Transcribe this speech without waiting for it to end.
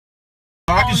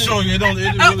I can show you. It don't.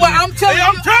 Well, I'm telling you.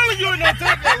 I'm telling you, it don't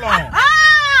take that long.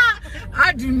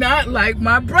 I do not like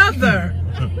my brother.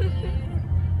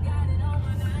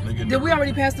 Did we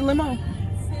already pass the limo?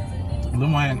 The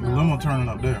limo turning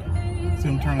up there. See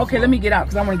him turning. Okay, let me get out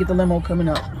because I want to get the limo coming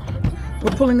up.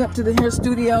 We're pulling up to the hair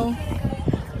studio.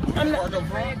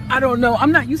 I don't know.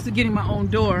 I'm not used to getting my own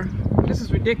door. This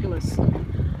is ridiculous.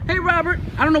 Hey, Robert.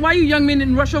 I don't know why you young men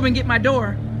didn't rush over and get my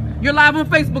door. You're live on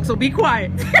Facebook, so be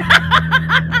quiet.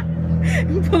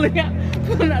 pulling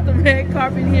out the red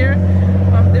carpet here.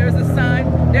 There's a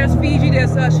sign. There's Fiji.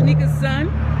 There's Shanika's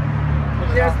son.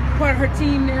 There's part of her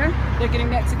team there. They're getting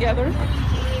that together.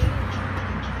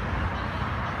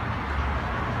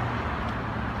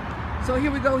 So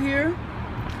here we go here.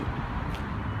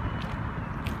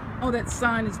 Oh, that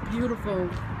sign is beautiful.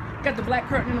 Got the black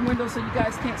curtain in the window so you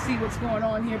guys can't see what's going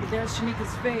on here, but there's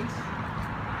Shanika's face.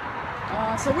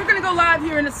 So we're gonna go live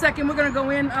here in a second. We're gonna go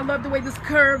in. I love the way this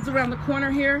curves around the corner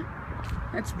here.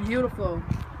 That's beautiful.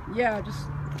 Yeah, just,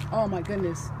 oh my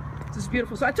goodness. This is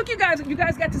beautiful. So I took you guys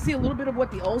got to see a little bit of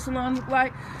what the old salon looked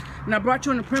like. And I brought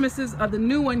you on the premises of the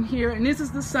new one here. And this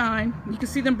is the sign. You can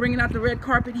see them bringing out the red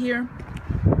carpet here.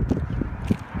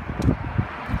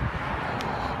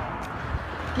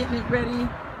 Getting it ready.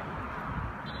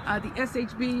 The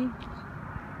SHB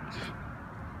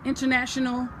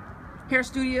International Hair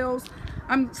Studios.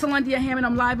 I'm Salandia Hammond.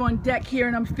 I'm live on deck here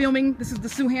and I'm filming. This is the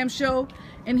Sueham show.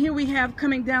 And here we have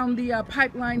coming down the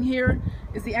pipeline here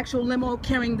is the actual limo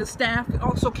carrying the staff,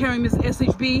 also carrying Ms.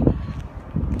 SHB.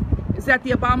 Is that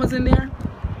the Obamas in there?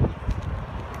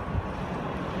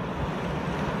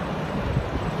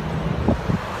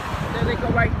 There they go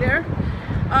right there.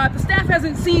 The staff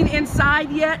hasn't seen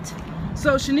inside yet.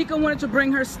 So Shanika wanted to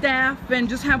bring her staff and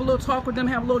just have a little talk with them,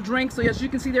 have a little drink. So as you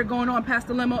can see, they're going on past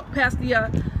the limo, past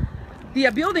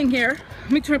the building here.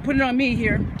 Let me put it on me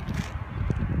here.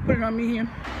 Put it on me here.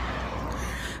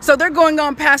 So they're going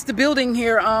on past the building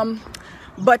here,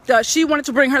 but she wanted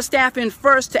to bring her staff in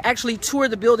first to actually tour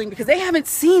the building because they haven't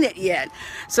seen it yet.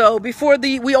 So before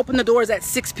we open the doors at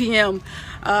 6 p.m.,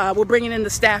 we're bringing in the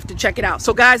staff to check it out.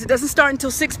 So guys, it doesn't start until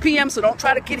 6 p.m., so don't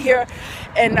try to get here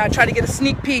and try to get a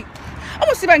sneak peek. I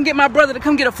want to see if I can get my brother to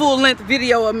come get a full-length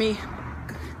video of me.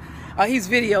 He's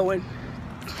videoing.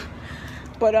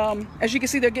 But as you can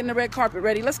see, they're getting the red carpet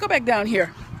ready. Let's go back down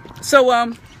here. So,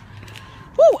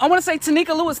 I want to say,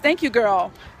 Tanika Lewis, thank you,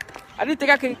 girl. I didn't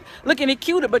think I could look any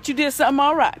cuter, but you did something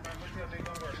all right.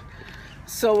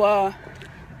 So,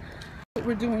 what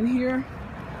we're doing here,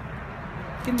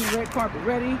 getting the red carpet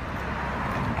ready.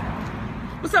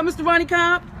 What's up, Mr. Ronnie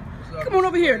Cobb? Come on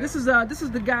over here. This is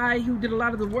the guy who did a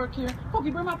lot of the work here.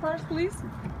 Pokey, bring my purse, please.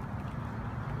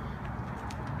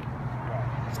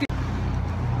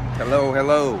 Hello,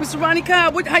 hello. Mr. Ronnie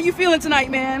Cobb, how you feeling tonight,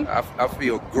 man? I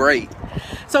feel great.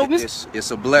 So,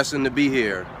 it's a blessing to be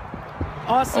here.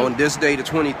 Awesome. On this day, the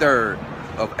 23rd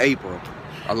of April.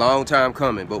 A long time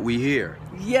coming, but we here.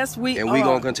 Yes, we are. And we're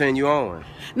going to continue on.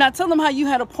 Now, tell them how you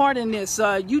had a part in this.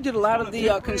 You did a lot of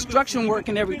the construction work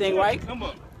and everything, right?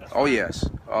 Oh, yes.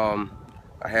 I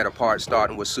had a part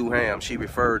starting with Sueham. She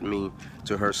referred me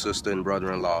to her sister and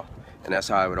brother-in-law, and that's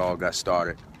how it all got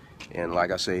started. And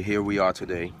like I say, here we are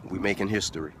today. We're making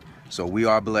history. So we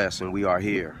are blessed and we are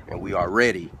here and we are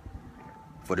ready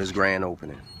for this grand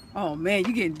opening. Oh man,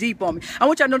 you're getting deep on me. I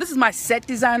want y'all to know this is my set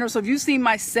designer. So if you've seen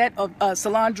my set of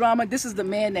salon drama, this is the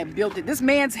man that built it. This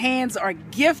man's hands are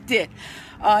gifted.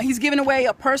 He's giving away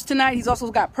a purse tonight. He's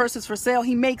also got purses for sale.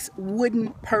 He makes wooden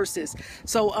purses.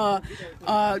 So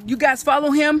you guys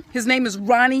follow him. His name is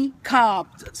Ronnie Cobb.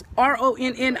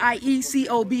 R-O-N-N-I-E-C-O-B-B.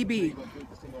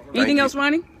 Anything else,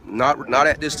 Ronnie? Not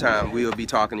at this time. We'll be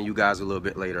talking to you guys a little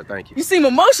bit later. Thank you. You seem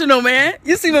emotional, man.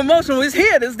 You seem emotional. It's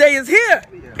here. This day is here.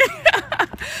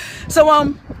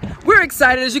 So we're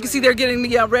excited. As you can see, they're getting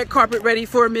the red carpet ready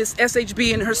for Miss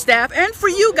SHB and her staff, and for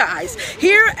you guys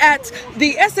here at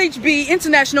the SHB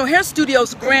International Hair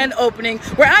Studios grand opening,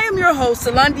 where I am your host,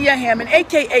 Salandia Hammond,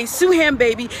 aka Sueham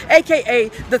Baby, aka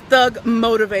the Thug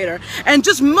Motivator. And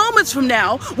just moments from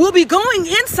now, we'll be going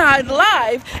inside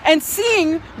live and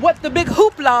seeing what the big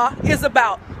hoopla is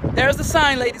about. There's the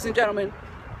sign, ladies and gentlemen.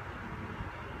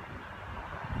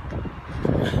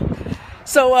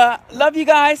 So love you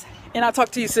guys, and I'll talk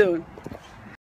to you soon.